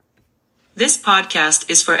This podcast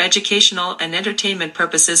is for educational and entertainment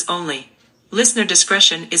purposes only. Listener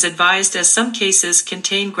discretion is advised as some cases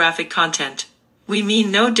contain graphic content. We mean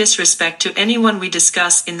no disrespect to anyone we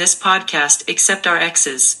discuss in this podcast except our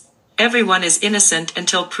exes. Everyone is innocent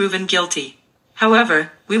until proven guilty.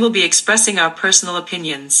 However, we will be expressing our personal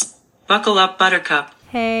opinions. Buckle up, Buttercup.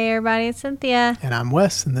 Hey everybody, it's Cynthia. And I'm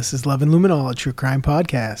Wes, and this is Love and Luminol, a true crime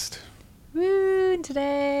podcast. Woo,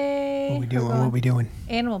 today. What we doing?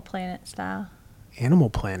 Animal Planet style. Animal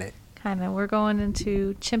Planet. Kind of. We're going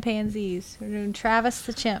into chimpanzees. We're doing Travis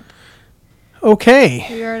the Chimp. Okay.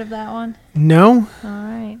 Have you heard of that one? No. All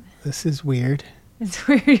right. This is weird. It's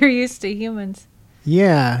weird you're used to humans.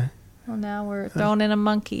 Yeah. Well, now we're throwing in a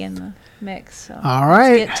monkey in the mix. So all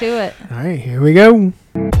right. Let's get to it. All right, here we go.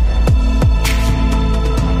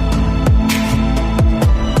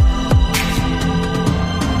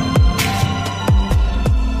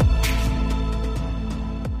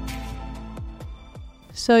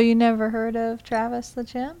 So you never heard of Travis the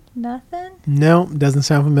Chimp? Nothing? No, doesn't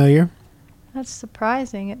sound familiar. That's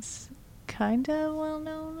surprising. It's kind of well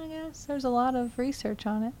known, I guess. There's a lot of research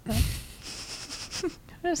on it. But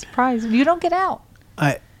I'm surprised. You don't get out.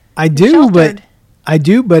 I do, but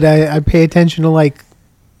I pay attention to, like,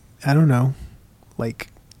 I don't know, like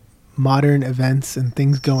modern events and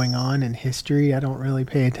things going on in history. I don't really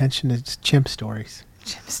pay attention to chimp stories.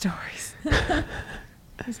 Chimp stories.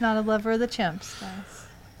 He's not a lover of the chimps, guys.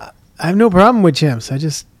 I have no problem with chimps.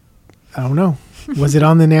 I don't know. Was it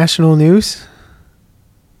on the national news?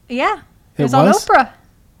 Yeah. It was on Oprah.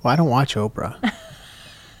 Well, I don't watch Oprah.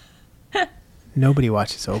 Nobody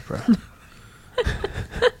watches Oprah.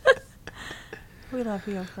 We love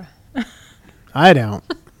you, Oprah. I don't.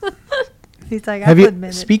 He's like, I admit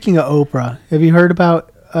it. Speaking of Oprah, have you heard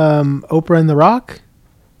about Oprah and The Rock?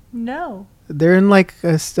 No. They're in like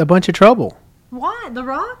a bunch of trouble. Why? The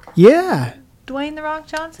Rock? Yeah. Dwayne The Rock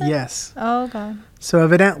Johnson? Yes. Oh, God. So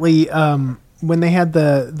evidently, when they had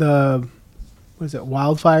the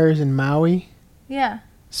wildfires in Maui? Yeah.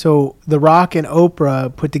 So The Rock and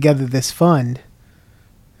Oprah put together this fund.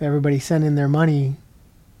 Everybody sent in their money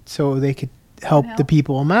so they could help the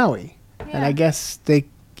people of Maui. Yeah. And I guess I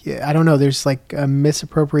don't know, there's like a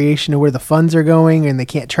misappropriation of where the funds are going and they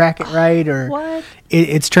can't track it right. Or what?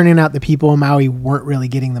 It's turning out the people of Maui weren't really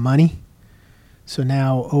getting the money. So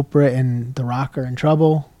now Oprah and The Rock are in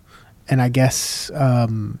trouble. And I guess, I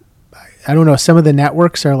don't know, some of the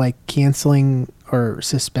networks are like canceling or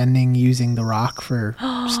suspending using The Rock for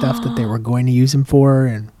stuff that they were going to use him for.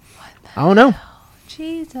 And I don't know.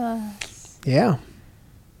 Jesus. Yeah.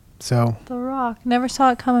 So. The Rock. Never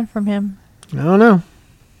saw it coming from him. I don't know.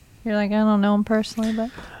 You're like, I don't know him personally, but.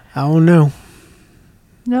 I don't know.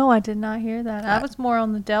 No, I did not hear that. I was more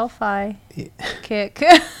on the Delphi kick.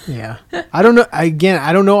 Yeah. I don't know. Again,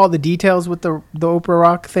 I don't know all the details with the Oprah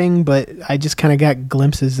Rock thing, but I just kind of got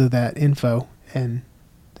glimpses of that info, and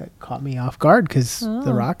that caught me off guard because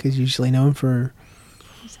The Rock is usually known for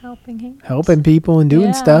just helping people and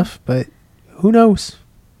doing stuff, but who knows?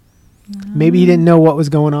 Maybe he didn't know what was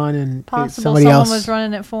going on, and somebody else was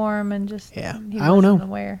running it for him, and just I don't wasn't know.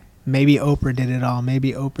 Aware. Maybe Oprah did it all.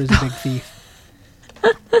 Maybe Oprah's a big thief.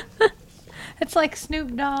 It's like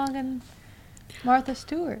Snoop Dogg and Martha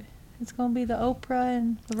Stewart. It's going to be the Oprah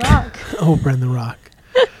and The Rock. Oprah and The Rock.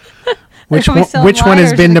 Which one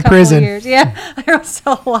has been to prison? Years. Yeah, I'll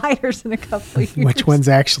sell lighters in a couple of years. Which one's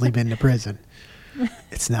actually been to prison?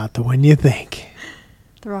 It's not the one you think.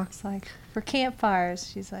 The Rock's like, for campfires,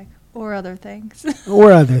 she's like, or other things.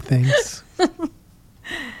 Or other things.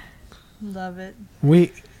 Love it.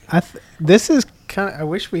 This is kind of, I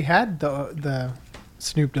wish we had the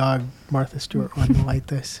Snoop Dogg, Martha Stewart one like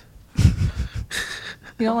this.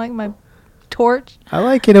 You don't like my torch? I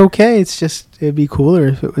like it okay. It's just, it'd be cooler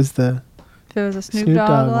if it was a Snoop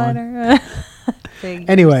Dogg lighter.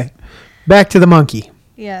 Anyway, back to the monkey.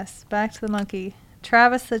 Yes, back to the monkey.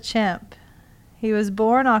 Travis the Chimp. He was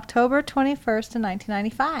born October 21st in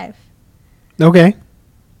 1995. Okay.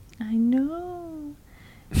 I know.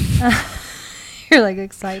 You're like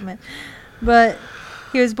excitement. But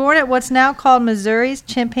he was born at what's now called Missouri's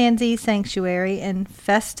Chimpanzee Sanctuary in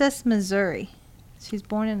Festus, Missouri. She's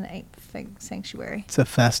born in the sanctuary. It's a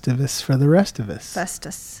Festivus for the rest of us.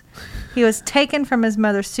 Festus. He was taken from his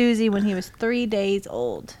mother Susie when he was 3 days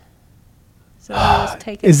old. So he was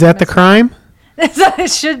taken. Is that the crime?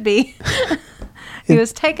 It should be. He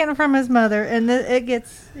was taken from his mother, and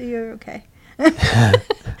you're okay.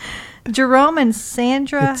 Jerome and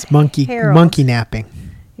Sandra. It's monkey napping.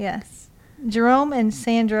 Yes. Jerome and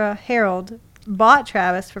Sandra Harold bought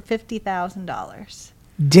Travis for $50,000.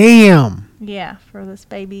 Damn. Yeah, for this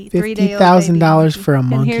baby, 3-day-old $50,000 baby for a And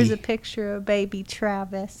monkey. here's a picture of baby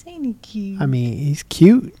Travis. Ain't he cute? I mean, he's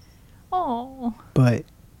cute, Oh, but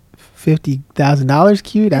 $50,000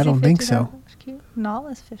 cute? I don't think so. Cute.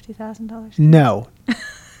 Nala's $50,000. No.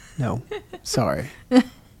 No. Sorry.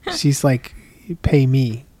 She's like, pay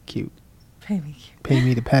me cute. Baby cute. Pay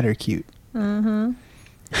me to pet her cute. Mm-hmm.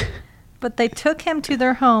 But they took him to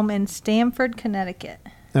their home in Stamford, Connecticut.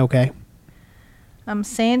 Okay.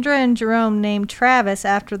 Sandra and Jerome named Travis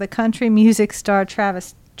after the country music star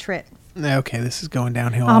Travis Tritt. Okay, this is going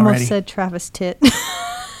downhill Almost already. said Travis Tit.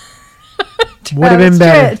 Would have been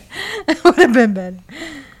better. Would have been better.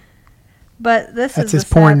 But this That's is his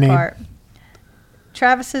the porn sad name. part.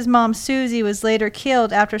 Travis's mom, Susie, was later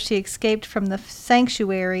killed after she escaped from the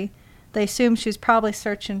sanctuary. They assumed she was probably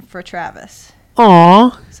searching for Travis.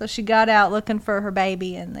 Aw. So she got out looking for her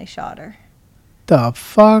baby, and they shot her. The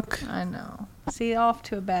fuck? I know. See, off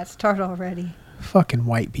to a bad start already. Fucking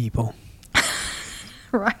white people.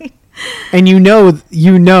 Right? And you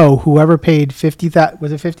know, whoever paid 50,000,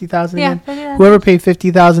 was it 50,000 Yeah, again? 50,000. Whoever paid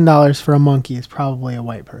 $50,000 for a monkey is probably a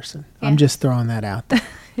white person. Yeah. I'm just throwing that out there.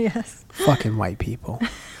 Yes. Fucking white people.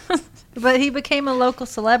 But he became a local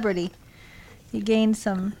celebrity. He gained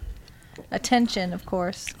some attention, of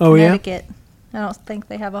course. Oh, yeah? Connecticut. I don't think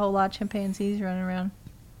they have a whole lot of chimpanzees running around.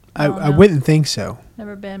 I wouldn't think so.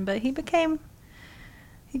 Never been, but he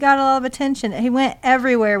got a lot of attention. He went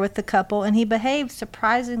everywhere with the couple, and he behaved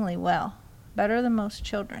surprisingly well. Better than most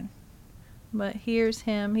children. But here's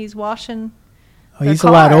him. He's washing Oh, their he's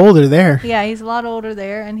a lot car. older there. Yeah, he's a lot older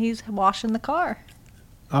there, and he's washing the car.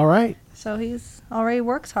 All right. So he's already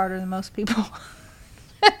works harder than most people.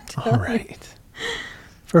 All right.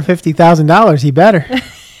 For $50,000, he better.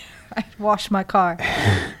 I wash my car.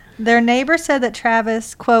 Their neighbor said that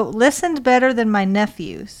Travis, quote, listened better than my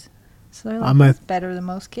nephews. So they're like, he's better than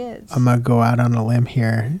most kids. I'm going to go out on a limb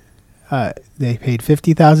here. They paid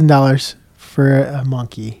 $50,000 for a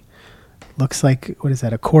monkey. Looks like, what is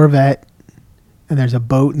that, a Corvette? And there's a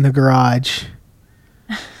boat in the garage.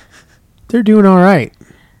 They're doing all right.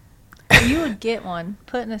 You would get one,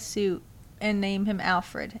 put in a suit, and name him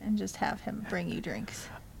Alfred, and just have him bring you drinks.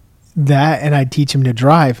 That, and I'd teach him to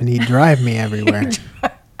drive, and he'd drive me everywhere.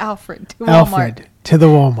 Alfred to Walmart. Alfred to the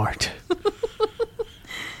Walmart.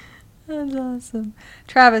 That's awesome.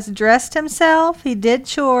 Travis dressed himself. He did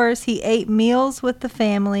chores. He ate meals with the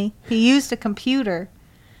family. He used a computer.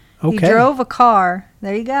 Okay. He drove a car.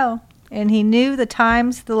 There you go. And he knew the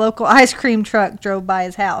times the local ice cream truck drove by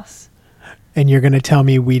his house. And you're going to tell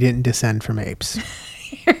me we didn't descend from apes.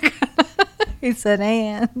 He said,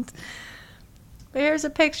 and. But here's a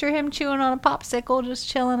picture of him chewing on a popsicle, just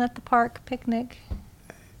chilling at the park picnic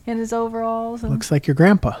in his overalls. And Looks like your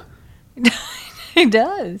grandpa. he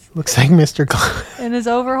does. Looks like Mr. Cl- In his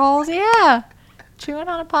overalls, yeah. Chewing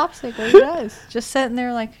on a popsicle, he does. Just sitting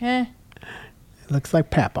there like, Looks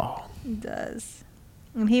like Papaw. He does.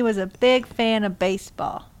 And he was a big fan of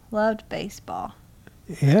baseball. Loved baseball.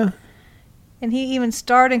 Yeah. And he even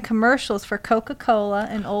starred in commercials for Coca-Cola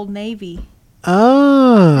and Old Navy.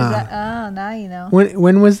 Ah. Now you know.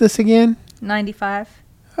 When was this again? 95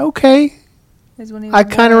 Okay. is when he was I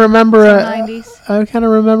kind of born. remember So a 90s. I kind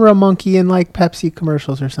of remember a monkey in like Pepsi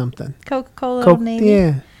commercials or something. Coca-Cola, Old Navy.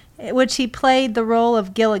 Yeah. Which he played the role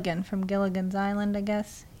of Gilligan from Gilligan's Island, I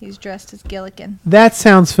guess. He's dressed as Gilligan. That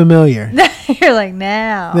sounds familiar. You're like,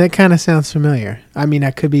 now. That kind of sounds familiar. I mean,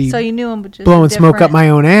 I could be So you knew him, but just blowing smoke up different. my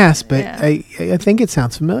own ass, but Yeah. I think it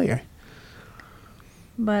sounds familiar.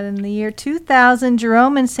 But in the year 2000,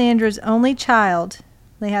 Jerome and Sandra's only child,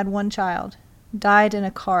 they had one child, died in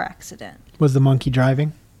a car accident. Was the monkey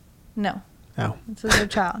driving? No. Oh. This was their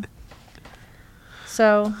child.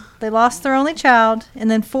 So they lost their only child, and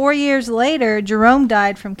then 4 years later, Jerome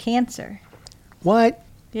died from cancer. What?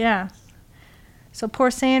 Yeah. So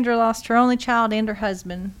poor Sandra lost her only child and her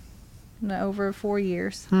husband in over 4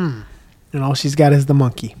 years. And all she's got is the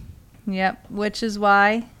monkey. Yep. Which is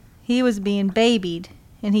why he was being babied,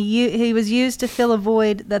 and he was used to fill a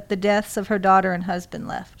void that the deaths of her daughter and husband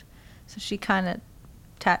left. So she kind of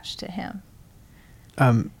attached to him.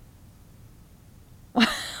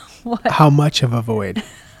 What? How much of a void?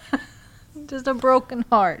 Just a broken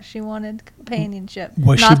heart. She wanted companionship.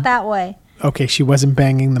 Was Not she- that way. Okay, she wasn't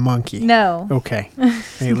banging the monkey. No. Okay.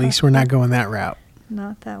 At least we're not going that route.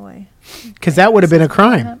 Not that way. Because that would have been a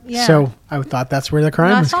crime. Yeah. So I thought that's where the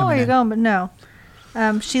crime I was saw where coming you're in. going, but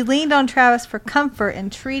no. She leaned on Travis for comfort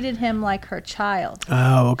and treated him like her child.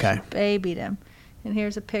 Oh, okay. Babied him. And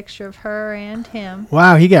here's a picture of her and him.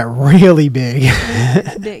 Wow, he got really big.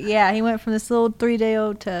 Yeah, he went from this little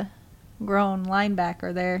 3-day-old to grown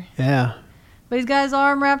linebacker there. Yeah. But he's got his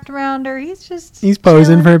arm wrapped around her. He's posing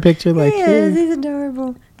chilling. for a picture like, he is. He's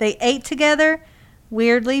adorable. They ate together,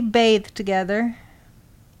 weirdly bathed together.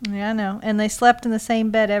 Yeah, I know. And they slept in the same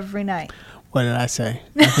bed every night. What did I say?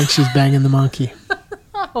 I think she's banging the monkey.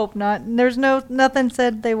 I hope not. There's nothing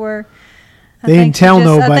said they were. They didn't tell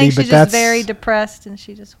nobody, I think but she's that's just very depressed, and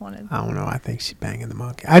she just wanted. I don't know. I think she's banging the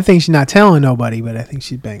monkey. I think she's not telling nobody, but I think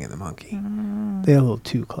she's banging the monkey. They're a little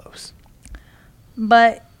too close.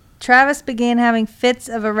 But Travis began having fits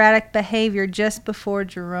of erratic behavior just before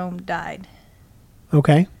Jerome died.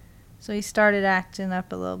 Okay. So he started acting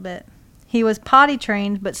up a little bit. He was potty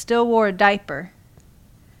trained, but still wore a diaper.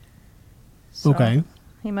 So Okay.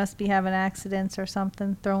 He must be having accidents or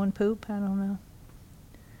something, throwing poop. I don't know.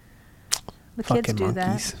 The Fucking kids do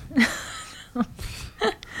monkeys.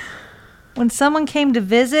 that. When someone came to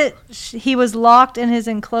visit, he was locked in his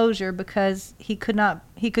enclosure because he could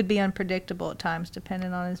be unpredictable at times,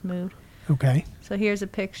 depending on his mood. Okay. So here's a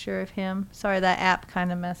picture of him. Sorry, that app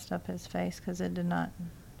kind of messed up his face because it did not.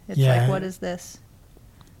 It's Yeah. like, what is this?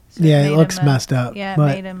 So Yeah, it made looks him messed up. Yeah, it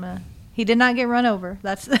but made him he did not get run over.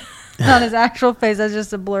 That's not his actual face. That's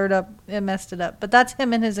just a blurred up. It messed it up. But that's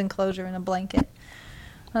him in his enclosure in a blanket.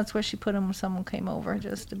 That's where she put him when someone came over,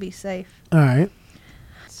 just to be safe. All right.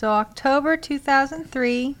 So October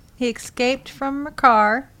 2003, he escaped from a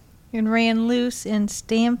car and ran loose in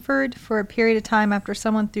Stamford for a period of time after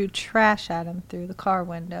someone threw trash at him through the car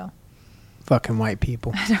window. Fucking white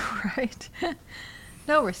people. Right.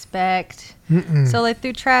 No respect. Mm-mm. So they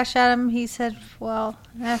threw trash at him. He said, well,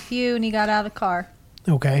 F you, and he got out of the car.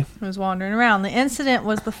 Okay. He was wandering around. The incident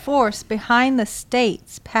was the force behind the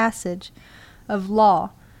state's passage of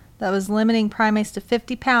law that was limiting primates to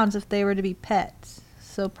 50 pounds if they were to be pets.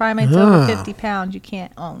 So primates over 50 pounds you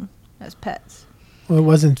can't own as pets. Well, it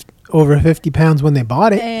wasn't over 50 pounds when they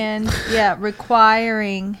bought it. And, yeah,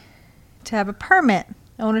 requiring to have a permit,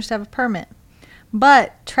 owners to have a permit.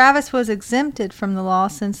 But Travis was exempted from the law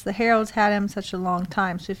since the Heralds had him such a long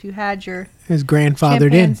time. So if you had your His grandfathered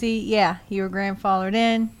in. chimpanzee, yeah, you were grandfathered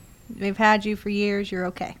in. They've had you for years, you're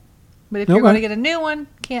okay. But if you're going to get a new one,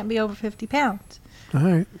 can't be over 50 pounds. All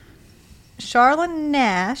right. Charla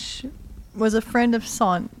Nash was a friend of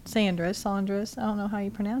Sandra's. I don't know how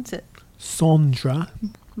you pronounce it. Sandra.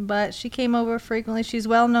 But she came over frequently. She's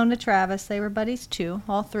well known to Travis. They were buddies too,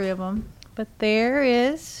 all three of them. But there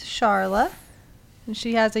is Charla. And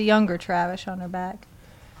she has a younger Travis on her back.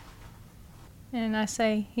 And I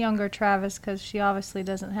say younger Travis because she obviously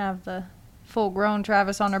doesn't have the full-grown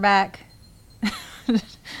Travis on her back.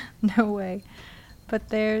 No way. But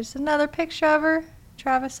there's another picture of her.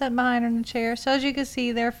 Travis sat behind her in a chair. So as you can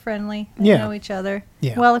see, they're friendly. They know each other.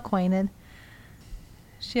 Yeah. Well acquainted.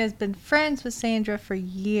 She has been friends with Sandra for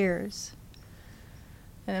years.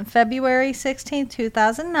 And on February 16,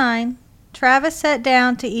 2009, Travis sat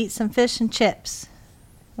down to eat some fish and chips.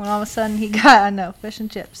 When all of a sudden fish and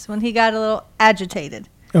chips. When he got a little agitated.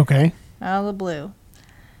 Okay. Out of the blue.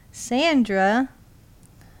 Sandra,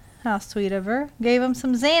 how sweet of her, gave him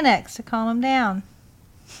some Xanax to calm him down.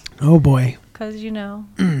 Oh, boy. Because,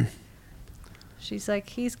 she's like,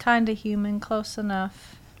 he's kind of human, close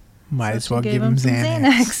enough. Might So as well she give gave him some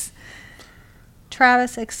Xanax.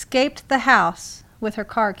 Travis escaped the house with her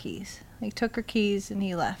car keys. He took her keys and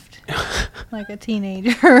he left. Like a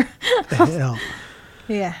teenager. The hell?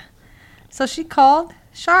 Yeah. So she called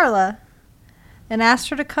Charla and asked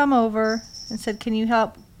her to come over and said, can you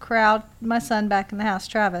help crowd my son back in the house,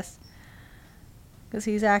 Travis? Because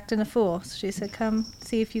he's acting a fool. So she said, come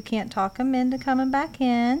see if you can't talk him into coming back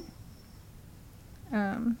in.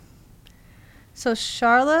 So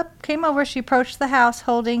Charla came over. She approached the house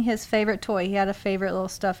holding his favorite toy. He had a favorite little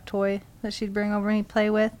stuffed toy that she'd bring over and he'd play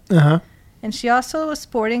with. Uh-huh. And she also was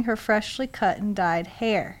sporting her freshly cut and dyed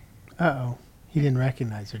hair. Uh-oh. He didn't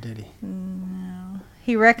recognize her, did he? No.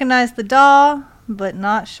 He recognized the doll, but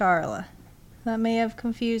not Charla. That may have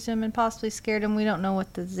confused him and possibly scared him. We don't know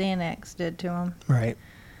what the Xanax did to him. Right.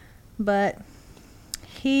 But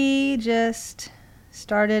he just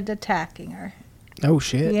started attacking her. Oh,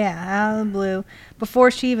 shit. Yeah, out of the blue. Before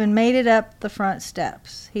she even made it up the front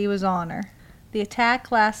steps, he was on her. The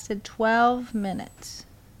attack lasted 12 minutes.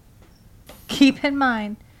 Keep in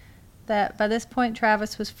mind that by this point,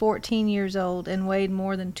 Travis was 14 years old and weighed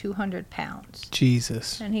more than 200 pounds.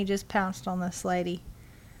 Jesus. And he just pounced on this lady.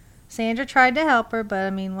 Sandra tried to help her,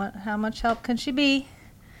 but, how much help can she be?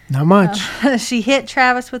 Not much. She hit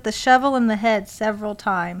Travis with the shovel in the head several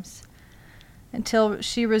times until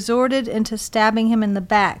she resorted into stabbing him in the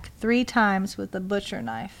back 3 times with a butcher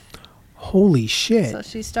knife. Holy shit. So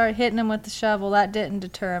she started hitting him with the shovel. That didn't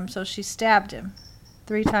deter him, so she stabbed him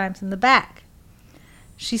 3 times in the back.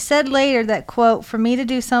 She said later that, quote, for me to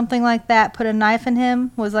do something like that, put a knife in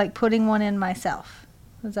him, was like putting one in myself.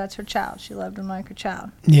 Because that's her child. She loved him like her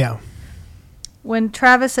child. Yeah. When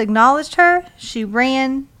Travis acknowledged her, she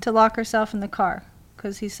ran to lock herself in the car.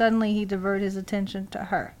 Because he diverted his attention to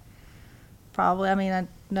her. Probably, I mean, I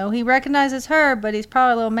know he recognizes her, but he's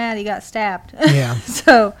probably a little mad he got stabbed. Yeah.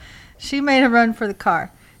 So she made a run for the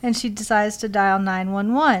car. And she decides to dial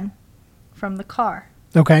 911 from the car.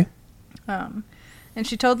 Okay. And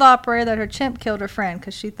she told the operator that her chimp killed her friend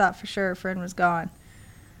because she thought for sure her friend was gone.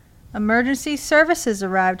 Emergency services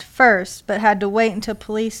arrived first, but had to wait until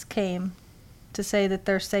police came to say that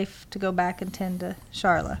they're safe to go back and tend to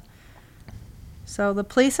Charla. So the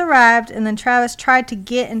police arrived, and then Travis tried to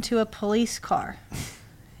get into a police car.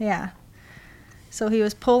 Yeah. So he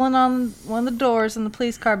was pulling on one of the doors, and the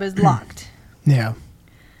police car was locked. Yeah.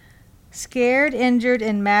 Scared, injured,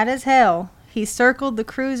 and mad as hell, he circled the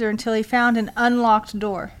cruiser until he found an unlocked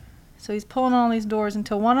door. So he's pulling on these doors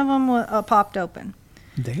until one of them popped open.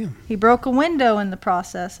 Damn. He broke a window in the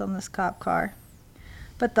process on this cop car.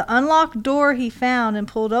 But the unlocked door he found and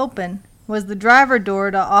pulled open was the driver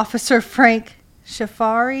door to Officer Frank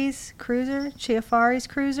Chiafari's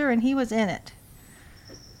cruiser, and he was in it.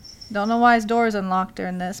 Don't know why his door is unlocked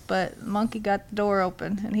during this, but Monkey got the door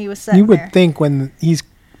open, and he was sitting there. You would think when he's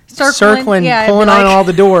circling yeah, pulling like, on all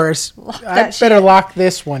the doors, I better shit. lock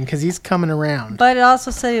this one because he's coming around. But it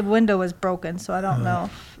also said the window was broken, so I don't know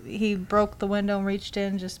if he broke the window and reached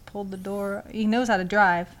in, just pulled the door. He knows how to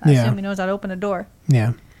drive. I assume he knows how to open a door.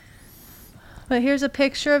 Yeah. But here's a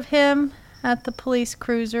picture of him at the police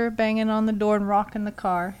cruiser, banging on the door and rocking the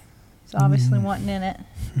car. He's obviously wanting in it.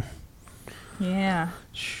 Yeah.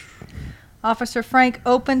 Officer Frank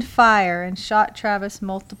opened fire and shot Travis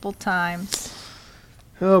multiple times.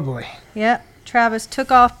 Oh, boy. Yep. Travis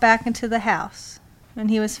took off back into the house, and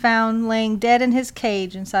he was found laying dead in his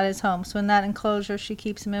cage inside his home. So in that enclosure she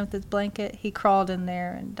keeps him in with his blanket, he crawled in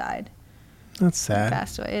there and died. That's sad.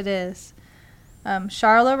 Passed away. It is.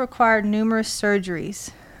 Charla required numerous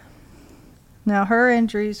surgeries. Now, her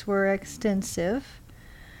injuries were extensive.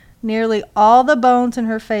 Nearly all the bones in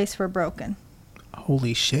her face were broken.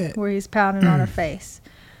 Holy shit. Where he's pounding on her face.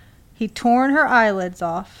 He torn her eyelids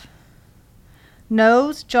off.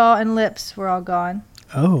 Nose, jaw, and lips were all gone.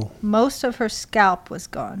 Oh. Most of her scalp was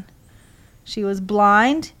gone. She was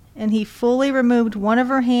blind, and he fully removed one of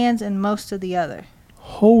her hands and most of the other.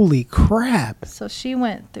 Holy crap. So she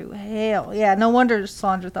went through hell. Yeah, no wonder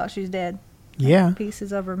Sandra thought she was dead. Yeah.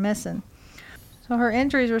 Pieces of her missing. So her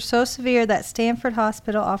injuries were so severe that Stanford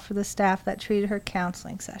Hospital offered the staff that treated her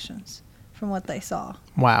counseling sessions, from what they saw.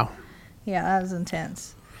 Wow. Yeah, that was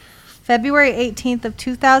intense. February 18th of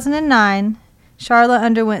 2009, Charla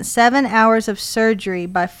underwent 7 hours of surgery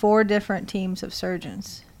by 4 different teams of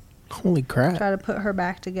surgeons. Holy crap. Try to put her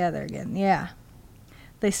back together again. Yeah.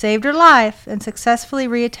 They saved her life and successfully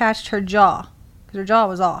reattached her jaw, because her jaw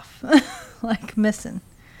was off, like missing.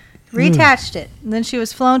 Reattached it. And then she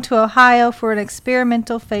was flown to Ohio for an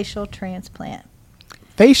experimental facial transplant.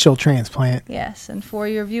 Facial transplant? Yes, and for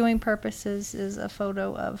your viewing purposes is a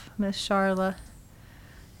photo of Miss Charla.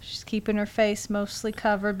 She's keeping her face mostly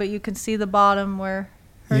covered, but you can see the bottom where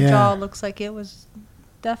her jaw looks like it was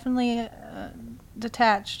definitely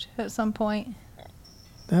detached at some point.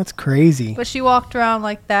 That's crazy. But she walked around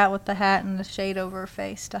like that with the hat and the shade over her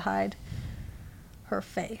face to hide her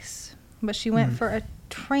face. But she went for a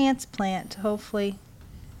transplant to hopefully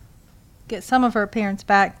get some of her appearance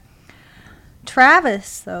back.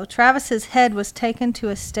 Travis's head was taken to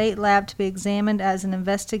a state lab to be examined as an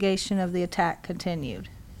investigation of the attack continued.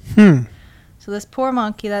 So this poor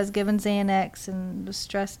monkey that was given Xanax and was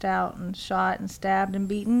stressed out and shot and stabbed and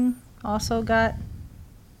beaten also got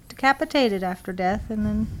decapitated after death, and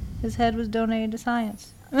then his head was donated to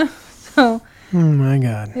science. So, oh my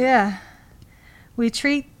God. Yeah. We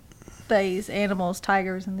treat these animals,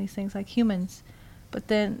 tigers and these things, like humans, but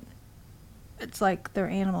then it's like they're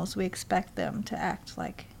animals. We expect them to act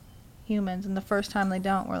like humans, and the first time they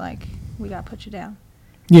don't, we're like, we gotta put you down.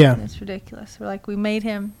 Yeah. And it's ridiculous. We're like, we made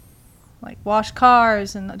him like wash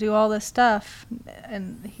cars and do all this stuff,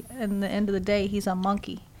 and in the end of the day, he's a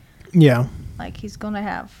monkey. Yeah. Like, he's gonna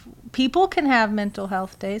have, people can have mental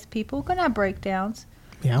health days, people can have breakdowns.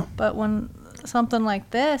 Yeah. But when something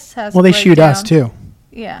like this has well, a they shoot us too.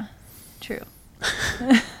 Yeah, true.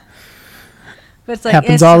 But it's like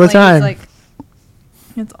happens all the time. It's like,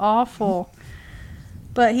 it's awful.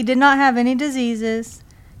 But he did not have any diseases.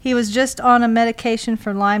 He was just on a medication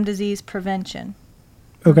for Lyme disease prevention.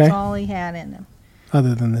 Okay. That's all he had in him.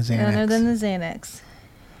 Other than the Xanax. Other than the Xanax.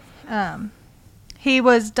 He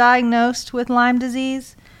was diagnosed with Lyme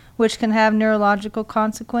disease, which can have neurological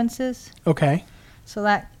consequences. Okay. So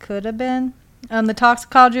that could have been. The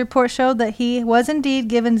toxicology report showed that he was indeed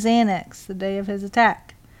given Xanax the day of his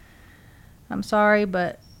attack. I'm sorry,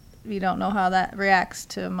 but you don't know how that reacts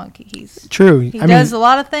to a monkey. True. I does a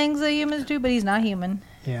lot of things that humans do, but he's not human.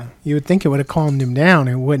 Yeah. You would think it would have calmed him down.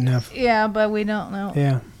 It wouldn't have. Yeah, but we don't know.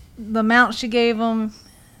 Yeah. The amount she gave him,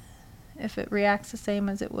 if it reacts the same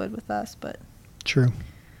as it would with us, but... True.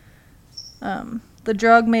 The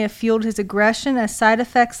drug may have fueled his aggression, as side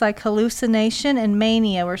effects like hallucination and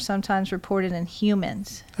mania were sometimes reported in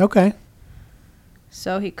humans. Okay.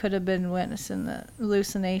 So he could have been witnessing the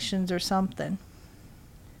hallucinations or something.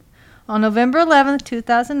 On November 11th,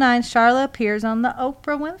 2009, Charlotte appears on the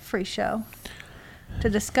Oprah Winfrey Show to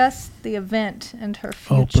discuss the event and her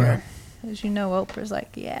future. Oprah. As you know, Oprah's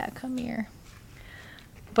like, yeah, come here.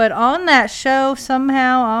 But on that show,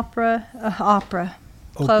 somehow Oprah.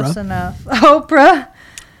 Close enough. Oprah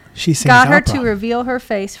got her to reveal her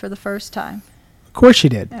face for the first time. Of course she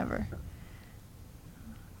did. Ever.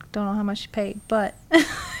 Don't know how much she paid, but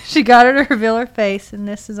she got her to reveal her face, and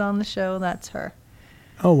this is on the show. That's her.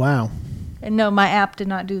 Oh, wow. And no, my app did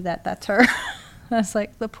not do that. That's her. That's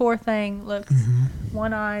like the poor thing looks.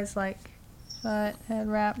 One eye's like head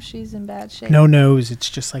wrap. She's in bad shape. No nose. It's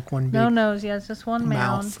just like one big No nose. Yeah, it's just one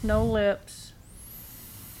mound. Mouth. No lips.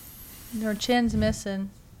 Her chin's missing.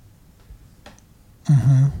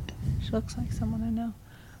 She looks like someone I know.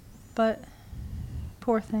 But,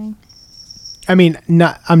 poor thing. I mean,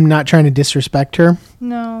 I'm not trying to disrespect her.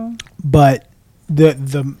 No. But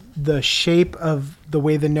the shape of the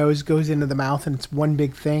way the nose goes into the mouth and it's one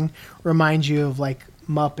big thing reminds you of like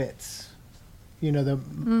Muppets. You know,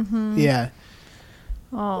 yeah.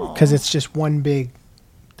 Oh. Because it's just one big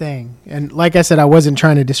thing. And like I said, I wasn't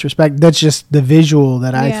trying to disrespect. That's just the visual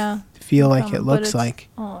that I feel like it looks like.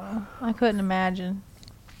 Oh, I couldn't imagine.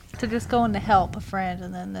 To just go in to help a friend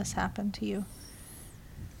and then this happened to you.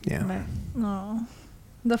 Yeah. But, oh.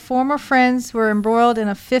 The former friends were embroiled in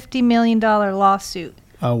a $50 million lawsuit.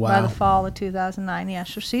 Oh, wow. By the fall of 2009. Yeah,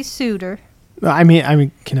 so she sued her. I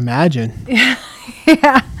mean, can imagine.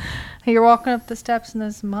 Yeah. You're walking up the steps and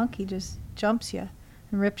this monkey just jumps you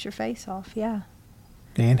and rips your face off. Yeah.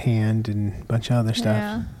 And hand and a bunch of other stuff.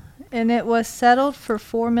 Yeah. And it was settled for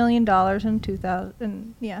 $4 million in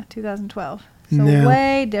 2012. So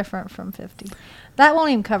way different from 50. That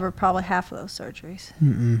won't even cover probably half of those surgeries.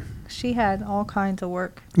 She had all kinds of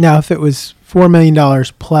work. Now, if it was $4 million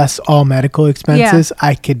plus all medical expenses,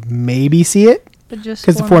 I could maybe see it. But just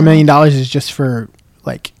because the $4 million is just for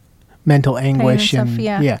like mental anguish and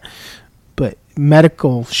yeah. But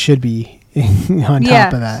medical should be on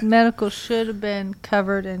top of that. Medical should have been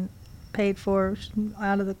covered and paid for,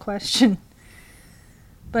 out of the question.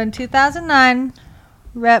 But in 2009,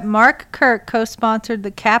 Rep. Mark Kirk co-sponsored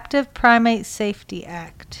the Captive Primate Safety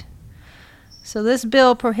Act. So this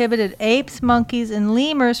bill prohibited apes, monkeys, and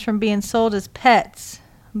lemurs from being sold as pets,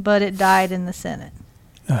 but it died in the Senate.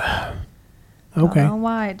 Okay. I don't know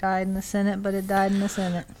why it died in the Senate, but it died in the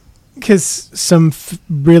Senate. Because some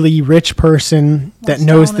really rich person that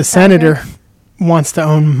knows the senator wants to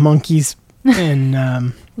own monkeys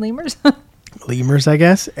and lemurs, lemurs, I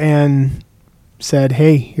guess, and said,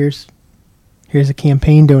 "Hey, here's a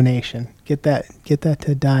campaign donation. Get that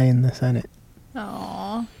to die in the Senate."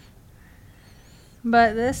 Aww.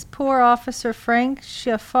 But this poor officer, Frank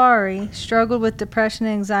Schiaffari, struggled with depression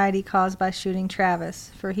and anxiety caused by shooting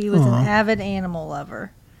Travis, for he was an avid animal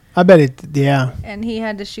lover. I bet it, yeah. And he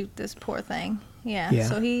had to shoot this poor thing. Yeah.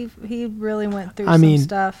 So he really went through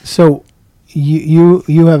stuff. So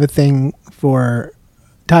you have a thing for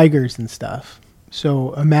tigers and stuff.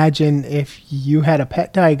 So imagine if you had a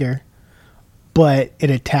pet tiger, but it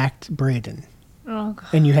attacked Braden. Oh, God.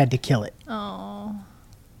 And you had to kill it. Oh.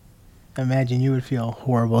 Imagine you would feel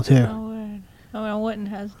horrible too. I would. I wouldn't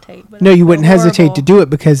hesitate. But no, you wouldn't hesitate to do it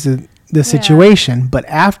because of the situation, but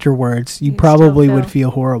afterwards you probably would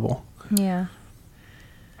feel horrible. Yeah.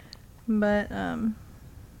 But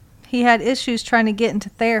he had issues trying to get into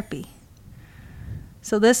therapy.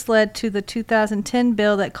 So this led to the 2010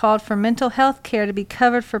 bill that called for mental health care to be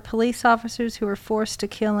covered for police officers who were forced to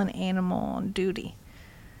kill an animal on duty.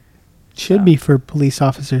 Should be for police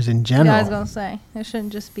officers in general. Yeah, I was going to say. It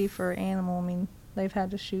shouldn't just be for animal. I mean, they've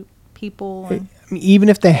had to shoot people. And I mean, even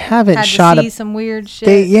if they haven't shot to see some weird shit.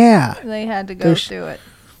 They had to go through it.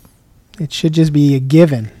 It should just be a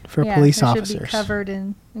given for police officers. It should be covered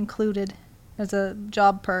and included as a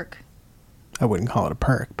job perk. I wouldn't call it a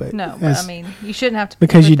perk, but no, but I mean, you shouldn't have to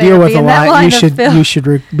because you deal with a lot. You should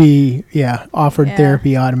be offered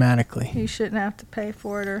therapy automatically. You shouldn't have to pay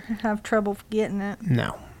for it or have trouble getting it.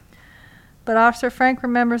 No. But Officer Frank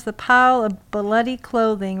remembers the pile of bloody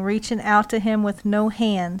clothing reaching out to him with no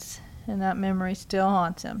hands. And that memory still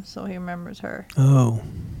haunts him, so he remembers her. Oh,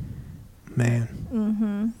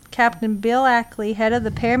 man. Captain Bill Ackley, head of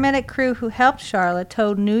the paramedic crew who helped Charlotte,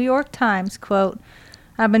 told New York Times, quote,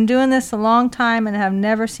 "I've been doing this a long time and have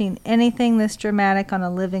never seen anything this dramatic on a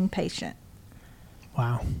living patient."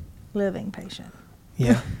 Wow. Living patient.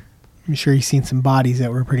 Yeah. I'm sure you've seen some bodies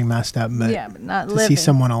that were pretty messed up, but, Yeah, but not to living. see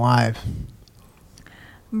someone alive.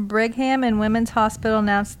 Brigham and Women's Hospital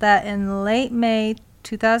announced that in late May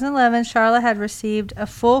 2011, Charlotte had received a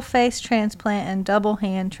full face transplant and double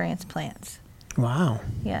hand transplants. Wow.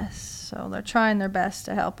 Yes, so they're trying their best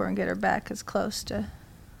to help her and get her back as close to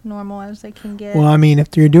normal as they can get. Well, I mean,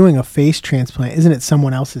 if you're doing a face transplant, isn't it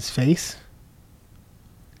someone else's face?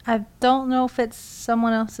 I don't know if it's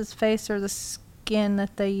someone else's face or the skin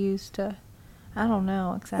that they use to... I don't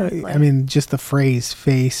know exactly. I mean, just the phrase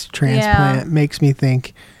face transplant makes me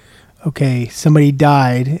think, okay, somebody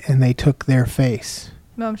died and they took their face.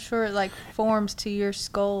 But I'm sure it like forms to your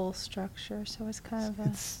skull structure, so it's kind of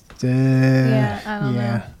a...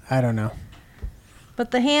 I don't know.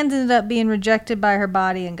 But the hands ended up being rejected by her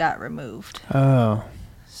body and got removed. Oh.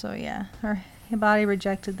 So yeah, her body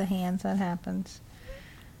rejected the hands. That happens.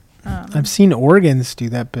 I've seen organs do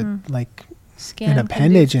that, but like Skin an can do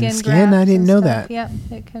appendage and skin, I grafts didn't and know stuff. that. Yep,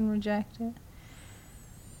 it can reject it.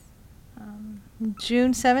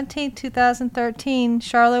 June 17, 2013,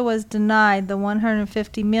 Charlotte was denied the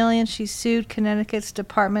 $150 million she sued Connecticut's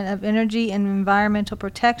Department of Energy and Environmental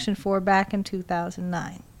Protection for back in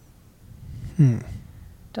 2009.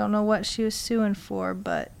 Don't know what she was suing for,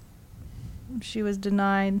 but she was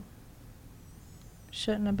denied.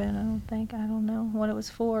 Shouldn't have been, I don't think. I don't know what it was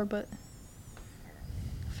for, but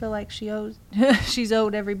I feel like she's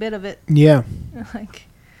owed every bit of it. Yeah. Like,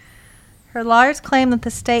 her lawyers claim that the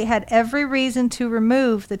state had every reason to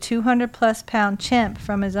remove the 200-plus pound chimp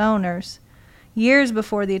from his owners years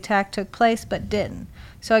before the attack took place, but didn't.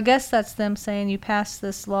 So I guess that's them saying you passed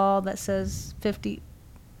this law that says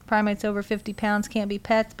primates over 50 pounds can't be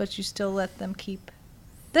pets, but you still let them keep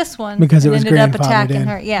this one because it was ended up grandfathered attacking in.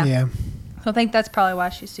 her. Yeah. So I think that's probably why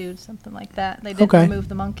she sued, something like that. They didn't remove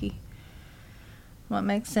the monkey. Well, it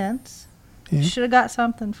makes sense. Yeah. Should have got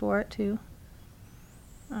something for it, too.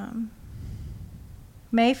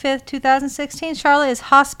 May 5th, 2016, Charlotte is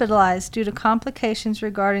hospitalized due to complications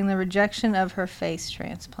regarding the rejection of her face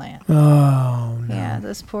transplant. Oh, no. Yeah,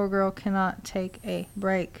 this poor girl cannot take a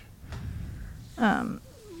break.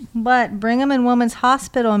 But Brigham and Women's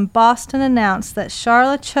Hospital in Boston announced that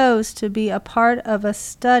Charlotte chose to be a part of a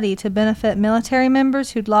study to benefit military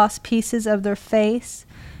members who'd lost pieces of their face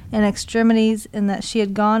and extremities, and that she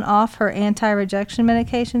had gone off her anti-rejection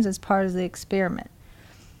medications as part of the experiment.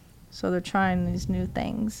 So they're trying these new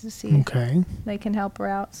things to see if they can help her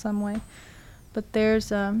out some way. But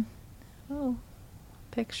there's a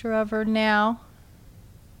picture of her now.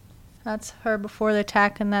 That's her before the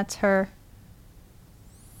attack, and that's her.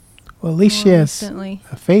 Well, at least she has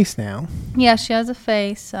a face now. Yeah, she has a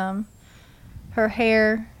face. Her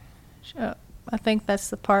hair, I think that's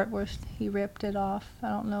the part where he ripped it off. I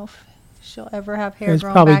don't know if she'll ever have hair It's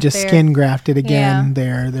growing probably back just there. skin grafted again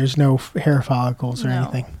there. There's no hair follicles or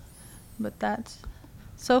anything. But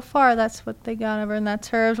so far that's what they got of her, and that's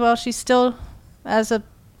her as well. She's still,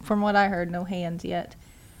 from what I heard, no hands yet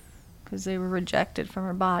because they were rejected from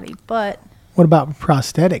her body. But what about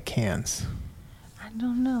prosthetic hands? I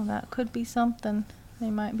don't know. That could be something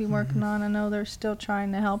they might be working on. I know they're still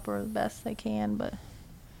trying to help her the best they can, but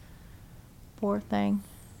poor thing.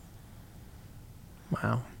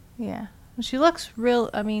 Wow. Yeah. She looks real,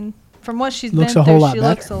 I mean, from what she's looks been a whole through, lot she better.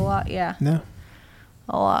 looks a lot, No.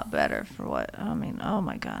 a lot better for what, I mean, oh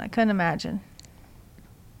my God, I couldn't imagine.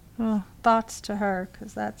 Oh, thoughts to her,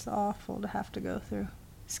 because that's awful to have to go through.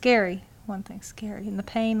 Scary, one thing, scary. And the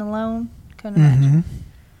pain alone, couldn't imagine.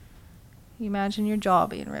 You imagine your jaw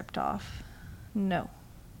being ripped off. No.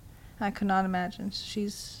 I could not imagine.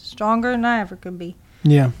 She's stronger than I ever could be.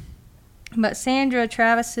 Yeah. But Sandra,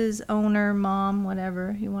 Travis's owner, mom,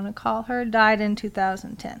 whatever you want to call her, died in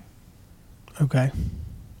 2010. Okay.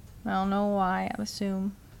 I don't know why. I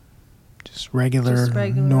assume just regular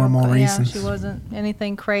normal reasons. Yeah, she wasn't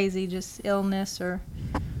anything crazy, just illness or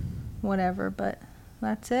whatever. But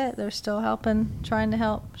that's it. They're still trying to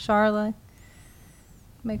help Charlotte,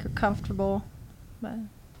 make her comfortable. But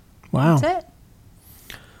wow. That's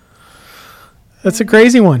it. That's a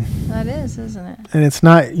crazy one. That is, isn't it? And it's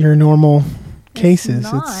not your normal cases.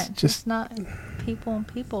 It's just it's not people and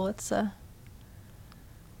people. It's a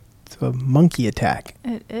monkey attack.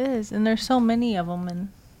 It is, and there's so many of them,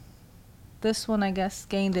 and this one, I guess,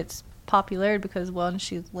 gained its popularity because, one,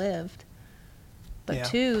 she lived. But Yeah.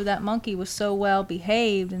 two, that monkey was so well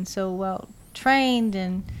behaved and so well trained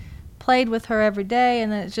and played with her every day,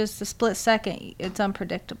 and then it's just a split second, it's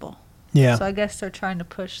unpredictable. Yeah. So I guess they're trying to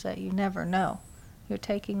push that you never know. You're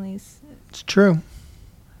taking these It's true.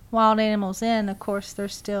 wild animals in. Of course, they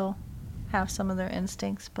still have some of their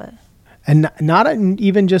instincts, but And not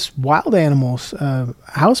even just wild animals.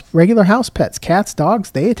 Regular house pets, cats,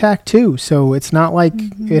 dogs, they attack too. So it's not like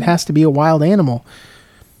it has to be a wild animal.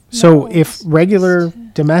 So No, if it's regular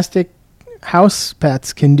just- domestic house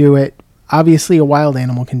pets can do it, obviously a wild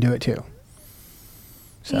animal can do it too.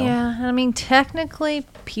 So yeah, I mean, technically,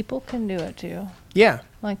 people can do it too. yeah.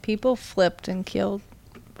 Like, people flipped and killed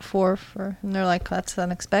before, and they're like, that's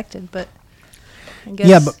unexpected, but I guess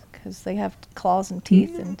Yeah, but- because they have claws and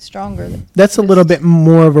teeth and stronger. That's a little bit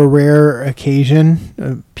more of a rare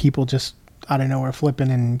occasion. People just out of nowhere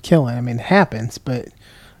flipping and killing. I mean, it happens, but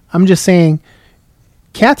I'm just saying,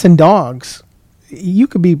 cats and dogs, you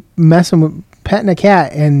could be petting a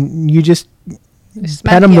cat and you just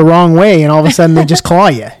smack pet them you. the wrong way and all of a sudden they just claw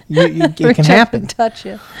you. It Reach can up happen. and touch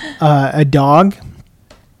you. A dog,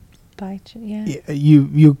 Bite you, yeah.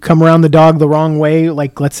 you come around the dog the wrong way.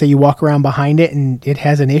 Like, let's say you walk around behind it and it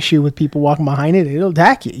has an issue with people walking behind it. It'll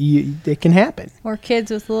attack you. It can happen. Or kids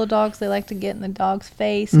with little dogs, they like to get in the dog's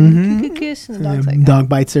face and kiss, and the dog's like, Dog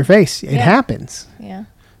bites their face. It Yeah. happens. yeah.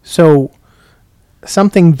 So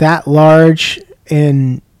something that large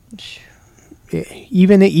and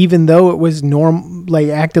even though it was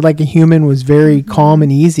acted like a human, was very calm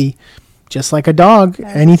and easy, just like a dog,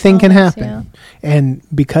 Has anything its can moments, happen. And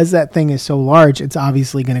because that thing is so large, it's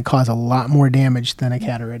obviously going to cause a lot more damage than a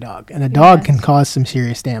cat or a dog. And a dog Yes. can cause some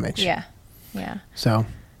serious damage. Yeah, yeah. So,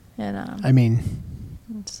 And I mean,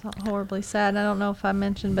 it's horribly sad. I don't know if I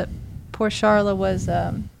mentioned, but poor Charla was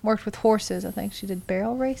worked with horses. I think she did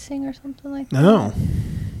barrel racing or something like that. no.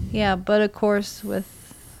 Yeah, but of course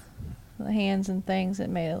with the hands and things, it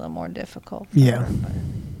made it a little more difficult. For Yeah. her, but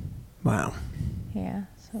Wow. yeah,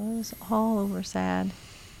 so it was all over sad.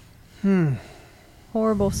 Hmm.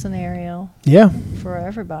 Horrible scenario Yeah. for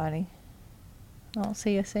everybody. I don't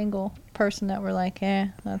see a single person that were like,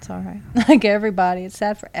 that's all right. Like, everybody. It's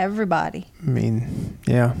sad for everybody. I mean,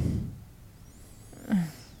 yeah.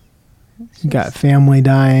 It's You got just- family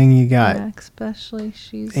dying. You got yeah, especially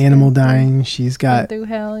she's animal been through- dying. She's been got through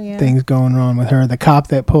hell, yeah. things going on with her. The cop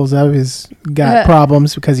that pulls up has got Yeah.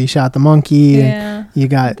 problems because he shot the monkey. Yeah. And you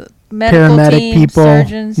got The medical paramedic team, people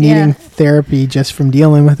surgeons, needing yeah. therapy just from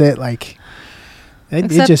dealing with it. Like, it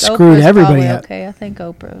Except just screwed Oprah's everybody probably up. Okay, I think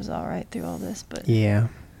Oprah was all right through all this, but Yeah.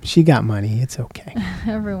 She got money. It's okay.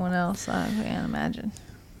 everyone else, I can't imagine.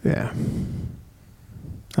 Yeah.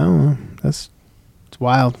 I don't know. It's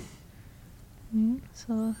wild.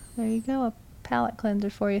 So there you go, a palate cleanser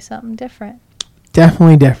for you, something different.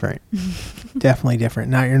 Definitely different. Definitely different.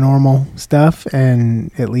 Not your normal stuff,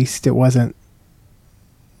 and at least it wasn't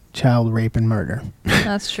child rape and murder.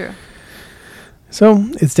 That's true. So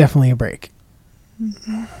it's definitely a break.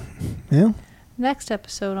 Yeah. Next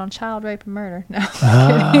episode on child rape and murder. No,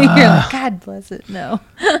 Ah. you're like, God bless it. No.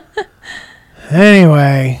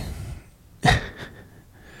 Anyway.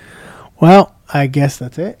 Well, I guess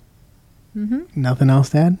that's it. Nothing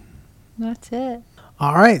else to add? That's it.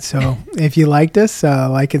 All right. So if you liked us,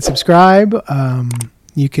 like and subscribe.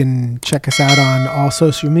 You can check us out on all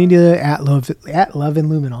social media at Love and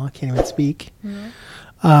Luminol. I can't even speak.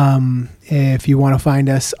 If you want to find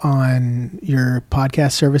us on your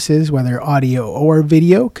podcast services, whether audio or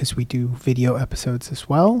video, because we do video episodes as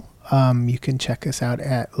well, you can check us out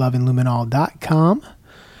at loveandluminol.com,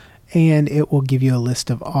 and it will give you a list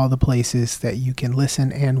of all the places that you can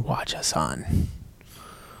listen and watch us on.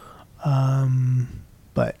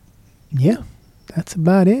 But yeah, that's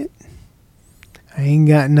about it. I ain't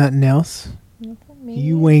got nothing else.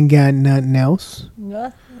 You ain't got nothing else.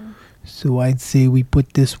 Nothing. So I'd say we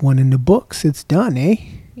put this one in the books. It's done, eh?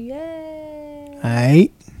 Yay. All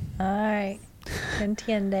right. All right.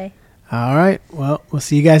 Entiende. All right. Well, we'll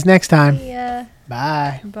see you guys next time. Yeah.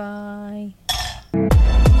 Bye. Bye.